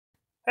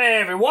Hey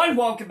everyone,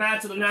 welcome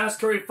back to the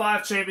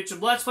NH5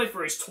 Championship Let's Play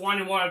for race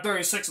 21 of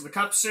 36 of the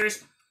Cup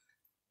Series.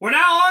 We're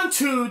now on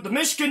to the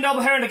Michigan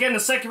doubleheader, and again, the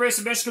second race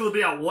of Michigan will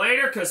be out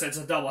later because it's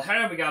a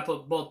doubleheader. We gotta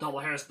put both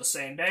doubleheaders the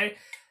same day.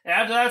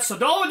 After that, so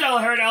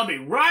doubleheader, that'll be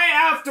right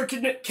after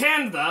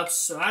Canada.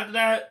 So after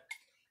that,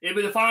 it'll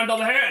be the final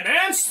doubleheader, and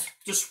then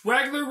just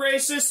regular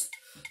races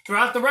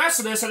throughout the rest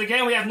of this. And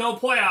again, we have no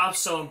playoffs,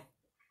 so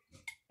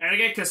and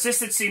again,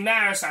 consistency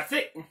matters. I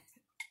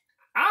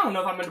don't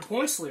know if I'm in the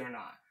points lead or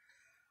not.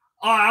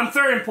 I'm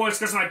third in points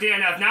because of my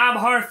DNF. Now I'm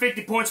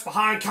 150 points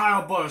behind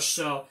Kyle Busch,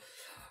 so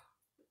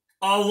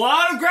a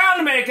lot of ground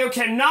to make. I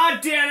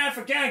cannot DNF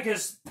again,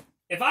 because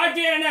if I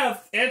DNF,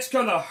 it's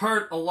going to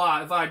hurt a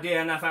lot if I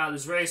DNF out of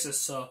these races.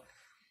 So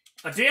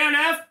a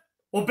DNF,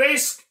 well,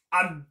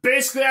 I'm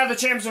basically out of the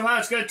championship.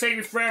 It's going to take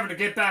me forever to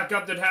get back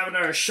up to have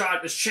another shot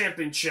at this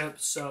championship.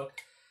 So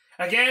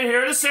again,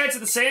 here are the sets,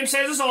 the same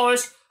sets as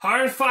always.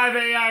 105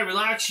 AI,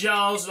 relaxed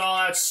yellows, and all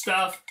that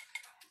stuff.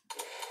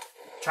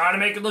 Trying to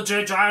make it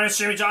legit, trying to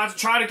Jimmy Johnson,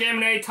 trying to get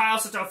him an A title,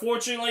 since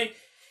unfortunately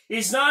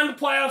he's not in the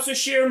playoffs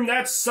this year, and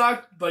that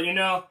sucked, but you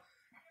know,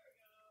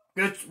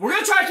 we're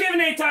going to try to give him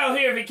an A title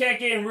here if he can't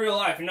get in real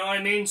life, you know what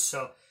I mean?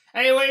 So,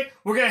 anyway,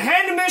 we're going to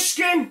head to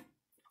Michigan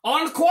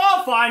on the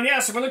qualifying.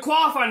 Yes, I'm going to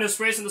qualify in this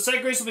race, and the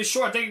second race will be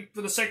short. I think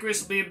for the second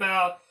race will be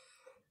about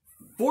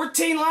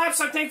 14 laps,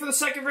 I think, for the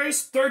second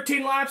race.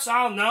 13 laps,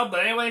 I don't know,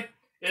 but anyway,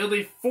 it'll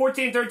be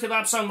 14, 13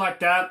 laps, something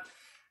like that.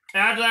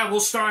 After that,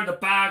 we'll start in the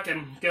back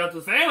and get up to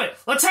the fan. Anyway,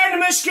 let's head to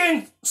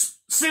Michigan,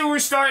 see where we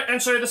start,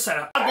 and show you the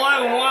setup.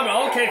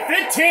 Okay,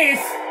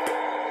 15th.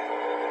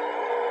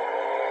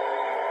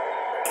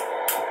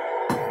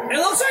 It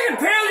looks like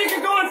apparently you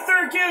can go in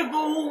third gear the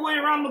whole way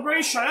around the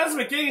racetrack. That doesn't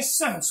make any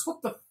sense.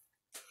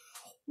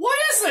 What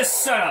is this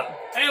setup?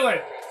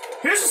 Anyway,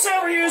 here's the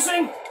setup we're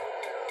using.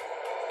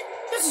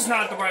 This is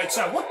not the right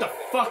setup. What the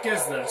fuck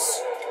is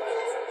this?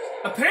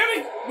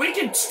 Apparently, we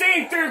can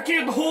stay in third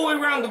gear the whole way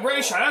around the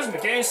racetrack. That doesn't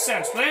make any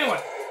sense. But anyway,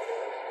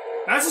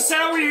 that's the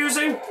setup we're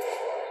using.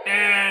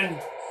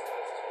 And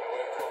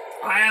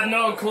I have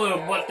no clue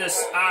what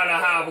this, I don't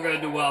know how we're going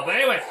to do well. But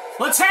anyway,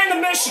 let's head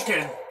to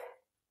Michigan.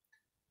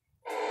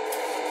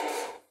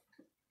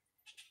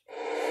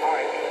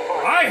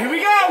 Alright, here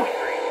we go.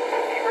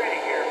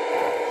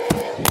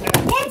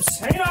 Whoops,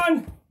 hang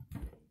on.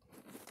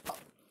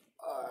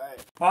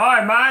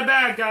 Alright, my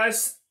bad,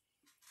 guys.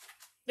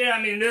 Yeah, I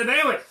mean,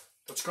 anyway.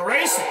 Let's go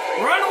racing.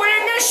 We're on the way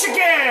to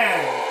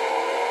Michigan!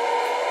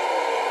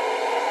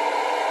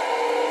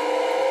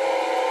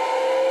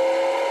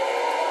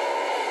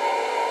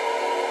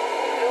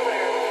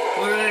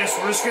 Look at this.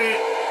 We're just gonna...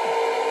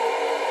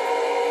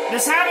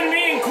 This happened to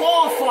me in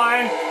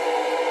qualifying.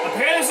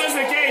 Apparently this doesn't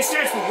make any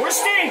sense, but we're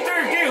staying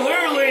third gear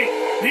literally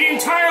the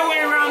entire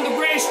way around the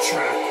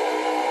racetrack.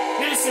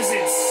 This is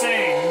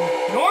insane.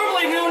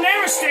 Normally we will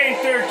never stay in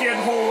third gear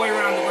the whole way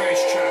around the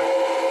racetrack.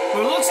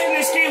 But it looks like in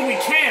this game we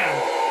can.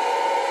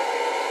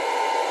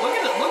 Look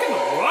at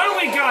the run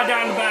we got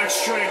down the back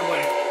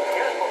straightaway.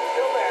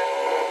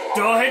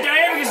 Don't hit that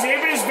apron because the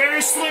apron is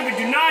very slippery.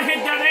 Do not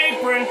hit that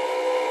apron.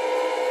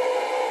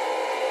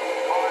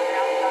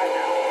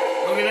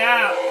 Look at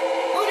that.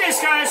 Look at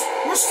this, guys.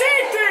 We're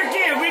staying third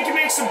gear. We can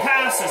make some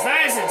passes.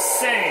 That is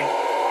insane.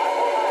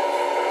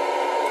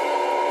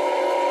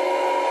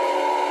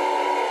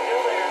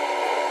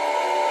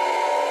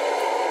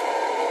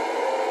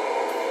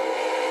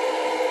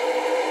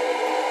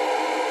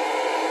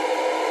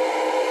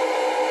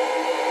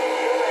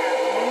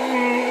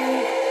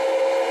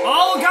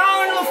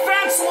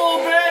 A little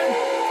bit.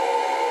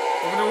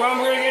 We're gonna run,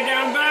 we're gonna get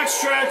down the back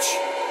stretch.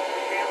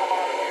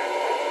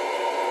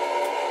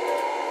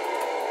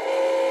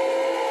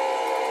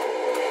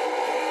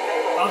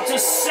 Up to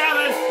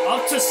 7th,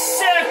 up to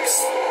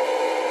 6th.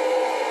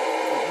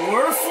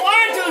 We're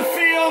flying to the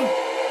field.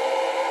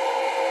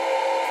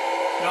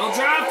 No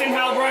drafting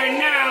help right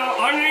now.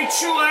 Underneath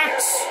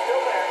Truex.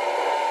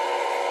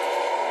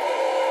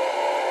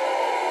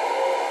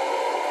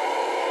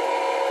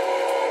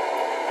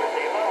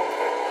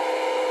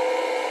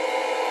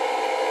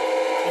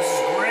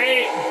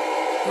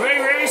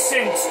 Great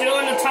racing, still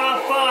in the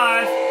top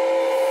 5.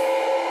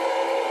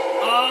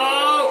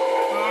 Oh,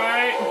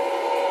 alright.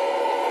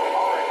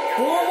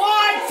 4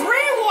 wide, 3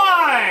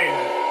 wide!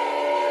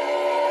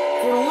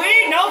 For the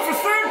lead, no, for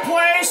third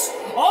place.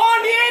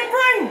 On the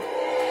apron!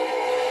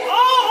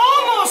 Oh,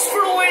 almost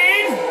for the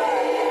lead!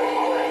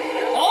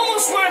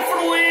 Almost went for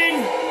the lead.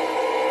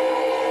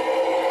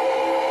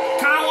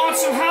 Kinda want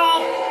some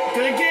help.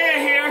 Gonna get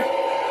it here.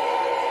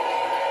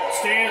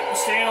 Stay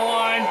in the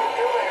line.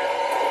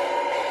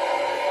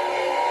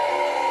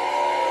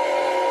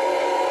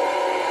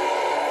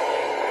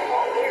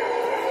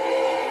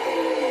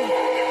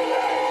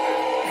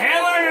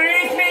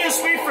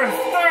 For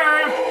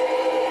third.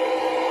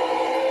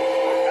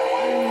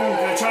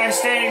 Gonna try to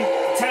stay in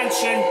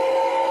attention.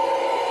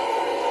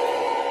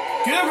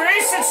 Good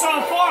racing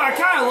so far. I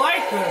kind of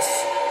like this.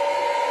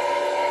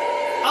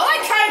 I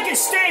like how you can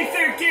stay in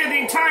third gear the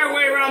entire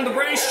way around the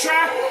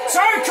racetrack.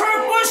 Sorry,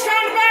 Kurt Busch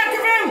down the back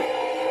of him.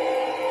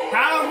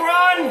 How to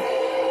run.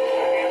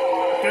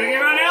 Gonna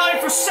get around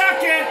Elliott for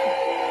second.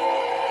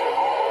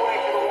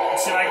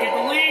 Let's see if I get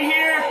the lead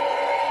here.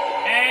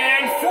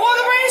 And for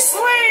the race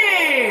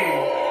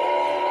lead!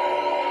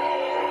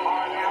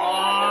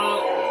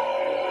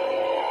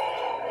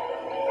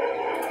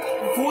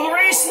 For the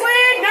race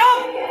lead?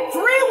 Nope!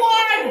 3-1!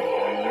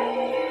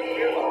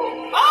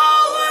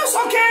 Oh, loose!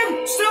 Okay,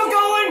 still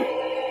going.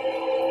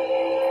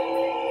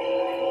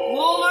 A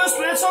little loose,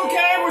 but it's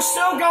okay. We're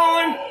still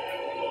going.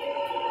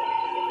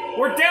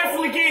 We're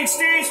definitely getting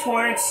stage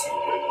points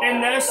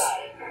in this.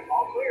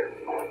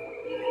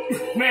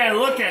 Man,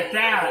 look at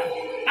that.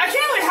 I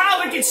can't believe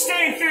how we can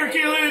stay in third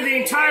gear the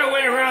entire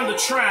way around the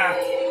track.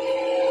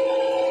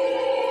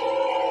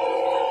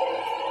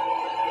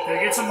 Gonna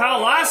get some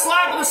help. Last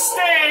lap of the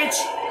stage.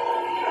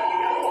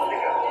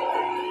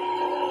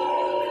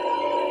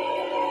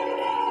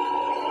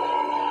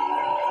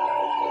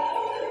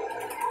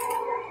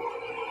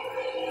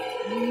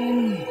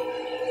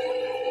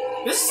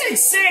 This is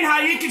insane how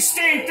you can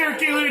stay in third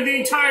gear the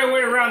entire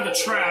way around the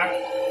track.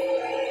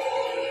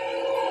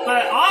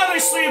 But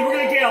obviously, we're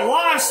going to get a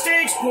lot of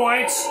stage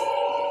points.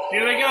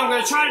 Here we go. I'm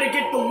going to try to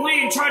get the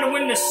lead, try to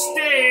win the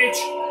stage.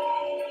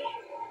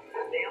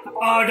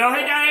 Oh, don't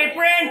hit that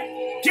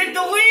apron. Get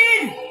the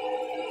lead.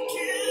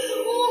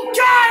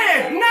 Got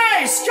it.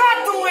 Nice.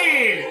 Got the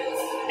lead.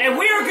 And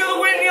we are going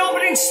to win the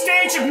opening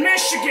stage of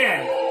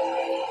Michigan.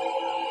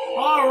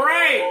 All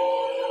right.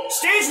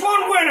 Stage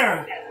 1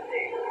 winner.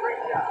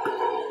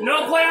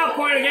 No playoff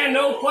point again.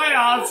 No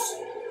playoffs.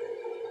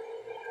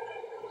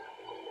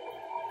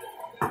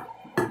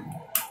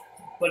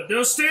 But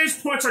those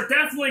stage points are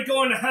definitely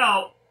going to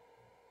help.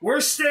 We're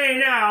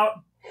staying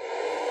out.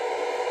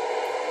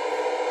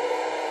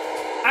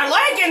 I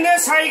like in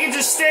this how you can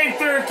just stay in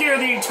third gear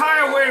the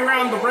entire way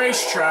around the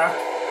racetrack.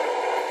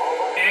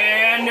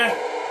 And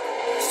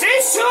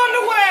stage 2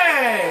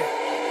 underway.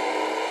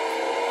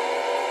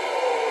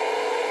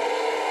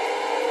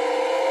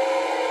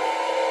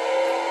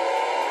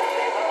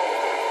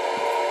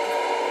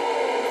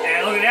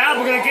 And look at that,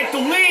 we're going to get the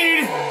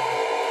lead.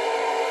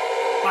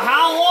 But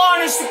how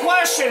long is the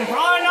question?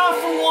 Probably not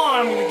for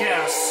long, I'm going to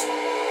guess.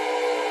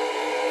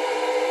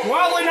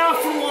 Probably not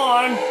for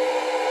long.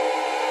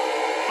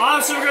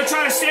 Obviously, we're going to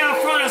try to stay out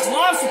front as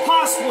long as we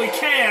possibly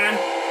can.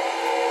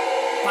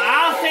 But I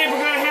don't think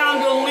we're going to hang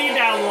on to the lead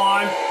that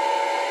long.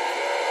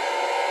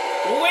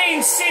 We'll wait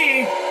and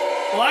see.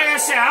 But like I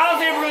said, I don't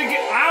think we're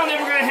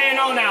going to hang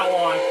on that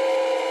long.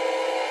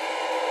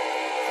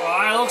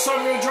 Alright, looks like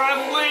we're going to drive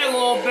away a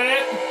little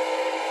bit.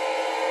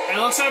 And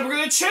it looks like we're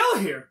going to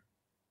chill here.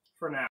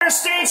 For now.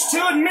 Stage 2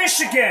 in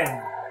Michigan.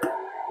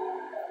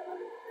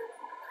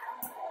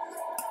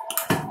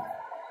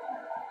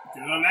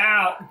 Get them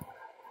out.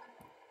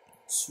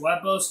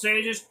 Swept those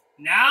stages.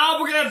 Now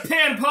we're going to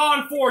pin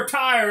upon 4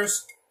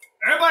 tires.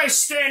 Everybody's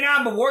staying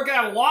out, but we're going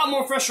to have a lot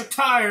more fresher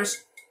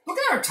tires. Look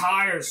at our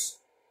tires.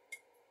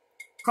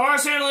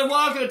 Car's handling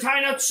well. Going to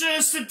tighten up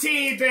just a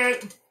teeny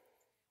bit.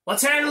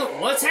 Let's handle it.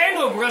 We're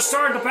going to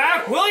start at the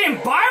back. William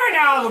Byron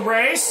out of the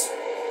race.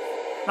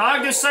 Not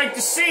a good sight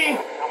to see.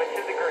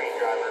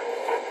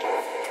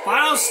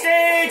 Final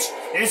stage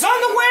is on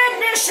the way at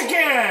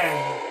Michigan.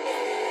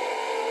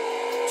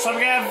 So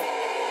we have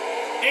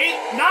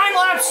 9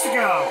 laps to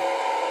go.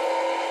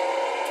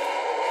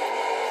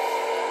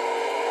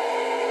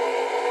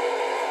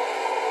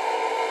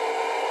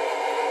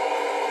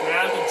 We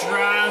have the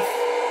draft.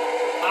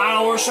 I don't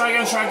know where should I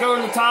go. Should I go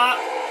to the top?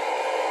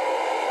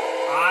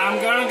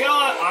 I'm going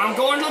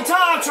to the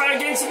top. Try to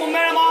gain some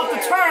momentum off the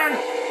turn.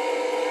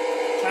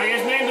 Try to get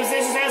as many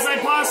positions as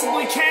I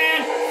possibly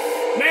can.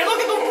 Man,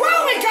 look at the run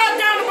we got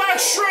down the back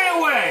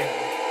straightaway.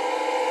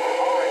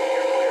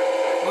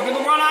 Look at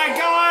the run I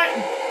got.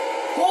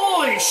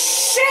 Holy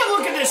shit,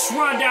 look at this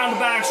run down the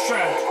back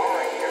stretch.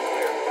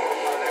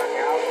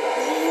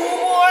 Oh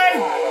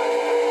boy.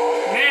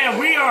 Man,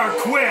 we are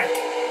quick.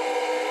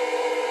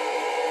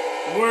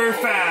 We're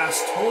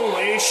fast.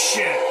 Holy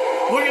shit.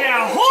 Look at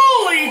that.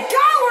 Holy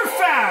God, we're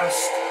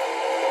fast.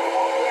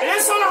 And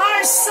this on the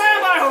high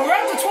semi. We're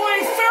up to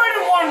 23rd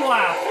in 1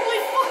 lap.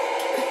 Holy fuck.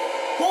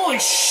 Holy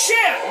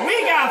shit,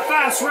 we got a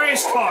fast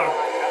race car.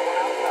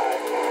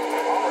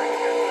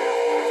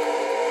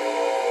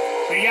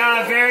 We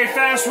got a very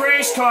fast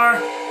race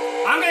car.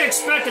 I'm going to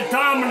expect to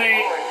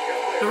dominate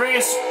the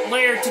race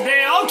later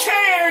today.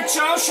 Okay, Eric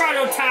Jones trying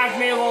to attack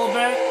me a little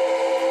bit.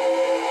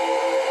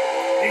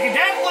 You can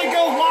definitely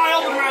go wide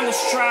open around this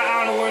track.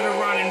 I don't know where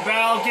they're running.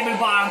 Bell, give me the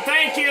bottom.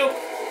 Thank you.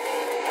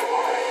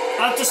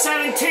 Up to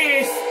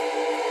 17th.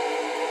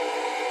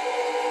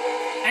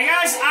 And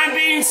guys, I'm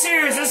being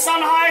serious. This is on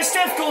the highest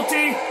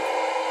difficulty.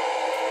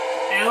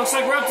 And it looks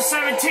like we're up to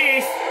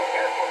 17th.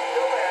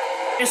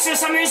 It's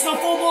just I'm using a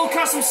full-blown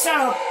custom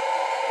setup.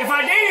 If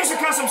I did use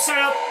a custom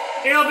setup,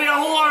 it'll be a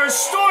whole other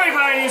story if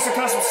I didn't use a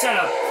custom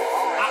setup.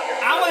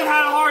 I would have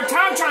had a hard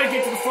time trying to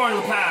get to the front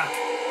of the pack.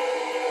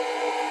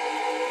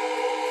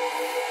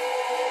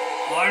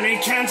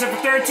 Underneath Ken's up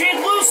for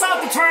 13th. Loose off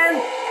the turn.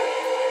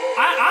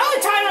 I only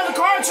tightened up the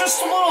car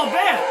just a little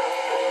bit.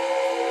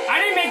 I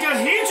didn't make a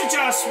huge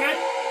adjustment.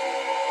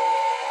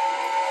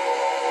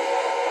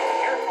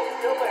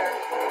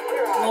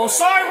 Oh,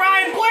 sorry,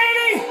 Ryan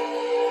Blaney.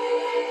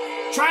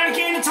 Trying to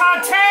get in the top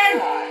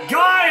 10.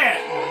 Got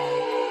it.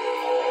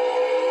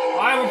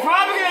 Alright, we're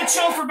probably going to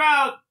chill for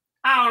about,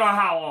 I don't know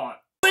how long.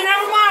 But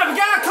never mind,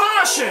 we got a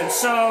caution,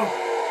 so...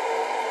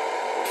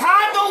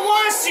 Kind of don't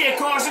want to see a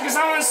caution, because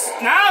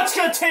now it's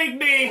going to take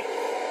me...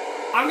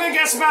 I'm going to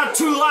guess about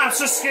 2 laps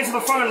just to get to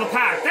the front of the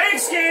pack.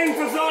 Thanks, game,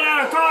 for throwing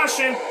out a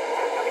caution.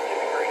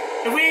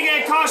 If we can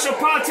get a caution,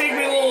 it'll probably take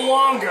me a little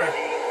longer.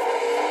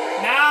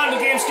 Now the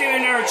game's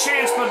giving her a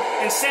chance, but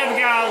instead we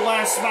got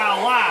less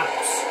about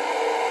laps.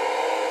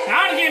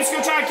 Now the game's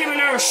going to try to give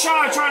her a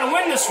shot at trying to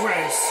win this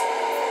race.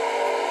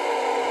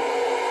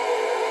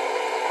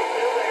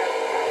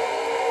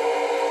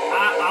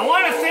 I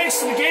want to thank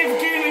the game for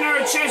giving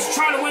her a chance to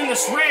try to win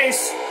this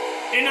race.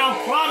 And I'm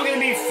probably going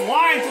to be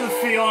flying through the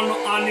field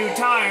on new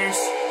tires.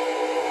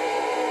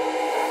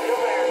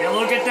 Yeah,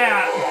 look at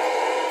that.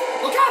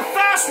 Look how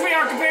fast we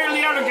are compared to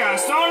the other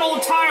guys. They're on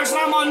old tires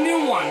and I'm on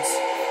new ones.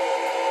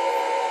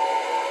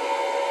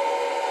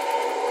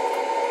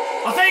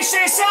 Oh, thanks,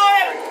 Chase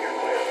Elliott.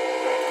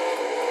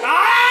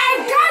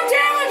 Ah, God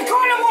damn it, the car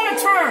didn't want to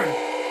turn.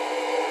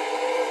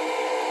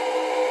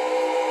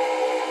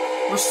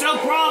 We're still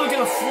probably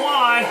going to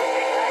fly.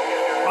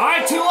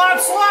 Alright, 2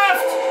 laps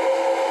left.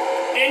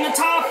 In the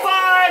top 5.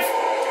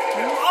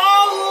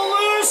 All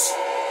loose.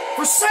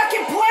 For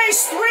second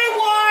place, 3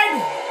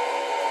 wide.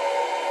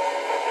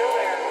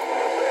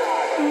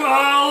 A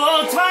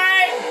little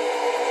tight.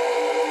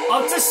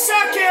 Up to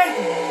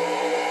second.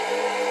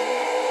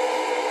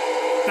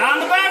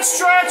 Down the back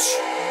stretch.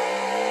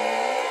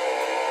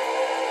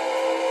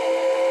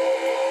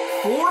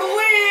 For the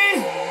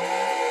lead.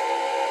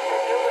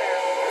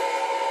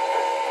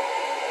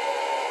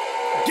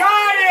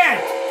 Got it!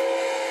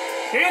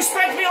 Didn't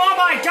expect me long,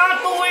 but I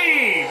got the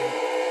lead.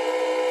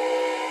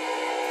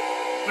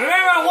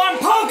 Remember, 1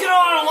 poking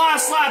on a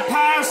last lap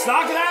pass.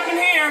 Not gonna happen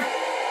here.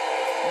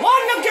 1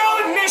 to go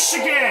in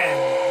Michigan.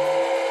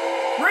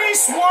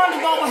 Race 1 to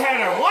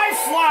doubleheader. White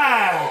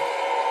flag.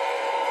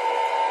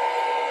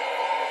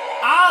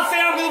 I don't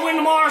think I'm gonna win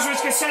tomorrow's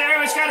race because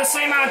everybody's got the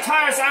same amount of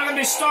tires. I'm gonna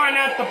be starting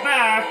at the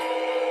back.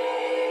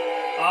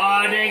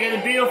 They get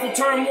a beautiful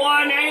turn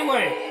 1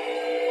 anyway.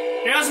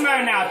 It doesn't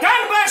matter now.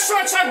 Down the back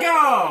stretch I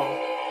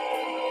go!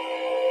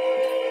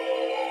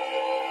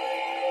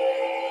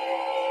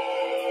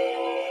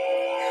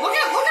 Look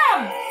how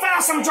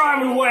fast I'm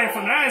driving away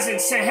from that. That is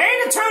insane. Hey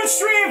to turns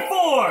 3 and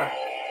 4.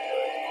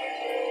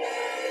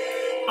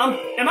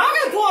 Am I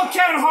going to pull up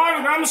Kevin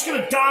Harvick or I'm just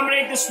going to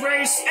dominate this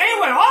race?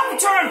 Anyway, off of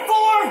turn 4.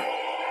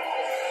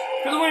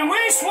 Going to win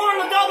race 1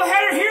 the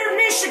doubleheader here in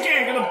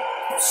Michigan. Going to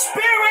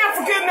spin around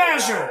for good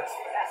measure.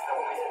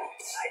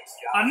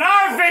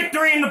 Another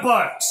victory in the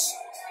books.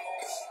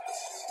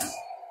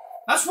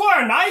 That's what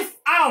our 9th?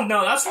 I don't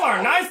know. That's what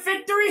our 9th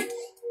victory?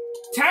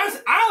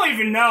 10th? I don't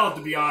even know,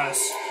 to be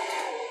honest.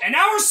 And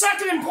now we're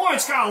second in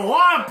points. Got a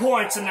lot of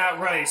points in that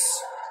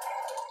race.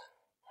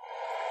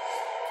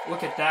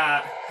 Look at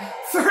that.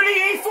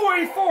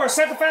 38.44.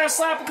 Set the fast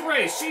lap of the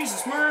race.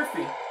 Jesus,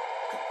 Murphy.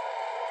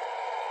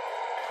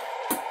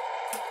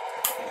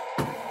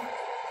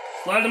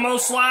 Led the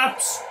most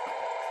laps.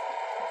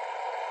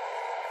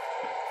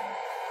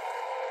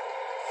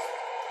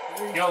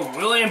 Yo,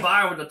 William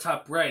Byron with the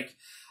top break.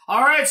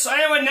 Alright, so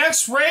anyway,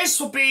 next race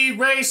will be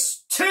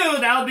race 2.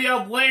 That'll be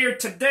up later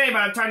today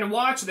by the time to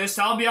watch this.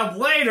 That'll be up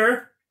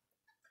later.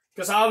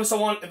 Because obviously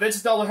if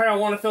it's a doubleheader, I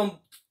want to film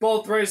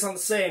both races on the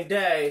same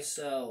day.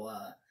 So,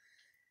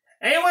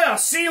 anyway, I'll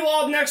see you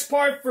all next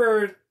part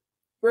for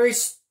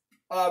race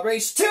 2 of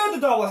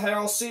the doubleheader.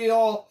 I'll see you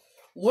all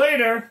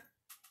later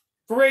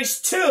for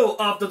race 2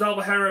 of the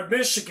doubleheader of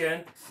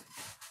Michigan.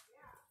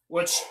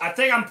 Which I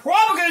think I'm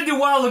probably going to do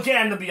well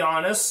again, to be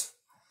honest.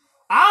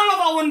 I don't know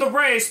if I'll win the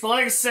race, but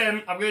like I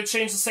said, I'm going to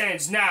change the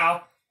standings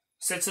now,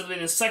 since it'll be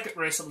the second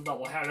race of the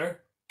doubleheader.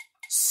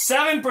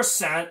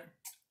 7%.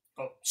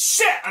 Oh,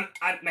 shit!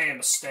 I made a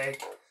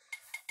mistake.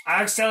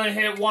 I accidentally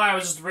hit Y. I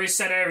was just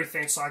reset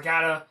everything, so I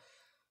gotta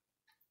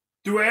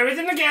do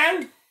everything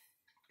again.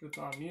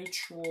 Goodbye,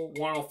 mutual.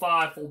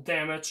 105, full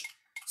damage.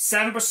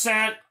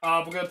 7%.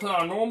 We're going to put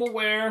on normal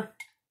wear.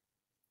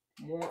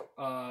 More,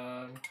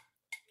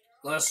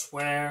 less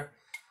wear.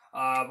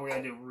 We're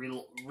going to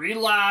do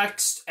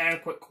relaxed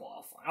and quick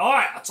qualifying.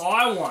 Alright, that's all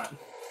I want.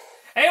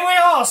 Anyway,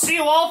 I'll see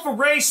you all for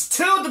race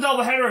 2 of the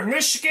doubleheader of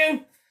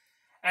Michigan.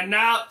 And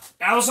now,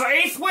 that was our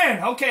 8th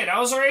win. Okay, that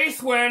was our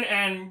 8th win,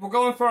 and we're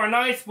going for our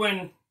 9th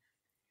win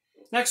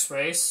next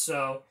race,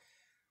 so.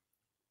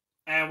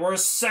 And we're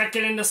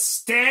second in the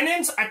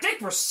standings. I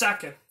think we're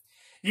second.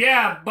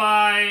 Yeah,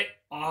 by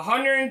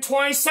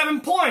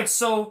 127 points.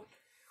 So,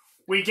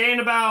 we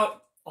gained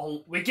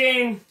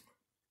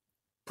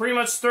pretty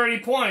much 30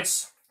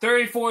 points.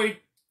 30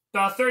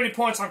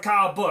 points on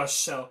Kyle Busch,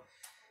 so.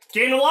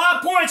 Gained a lot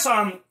of points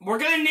on. We're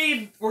gonna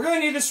need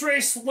this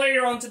race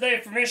later on today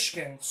for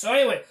Michigan. So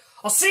anyway,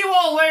 I'll see you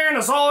all later, and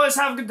as always,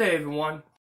 have a good day, everyone.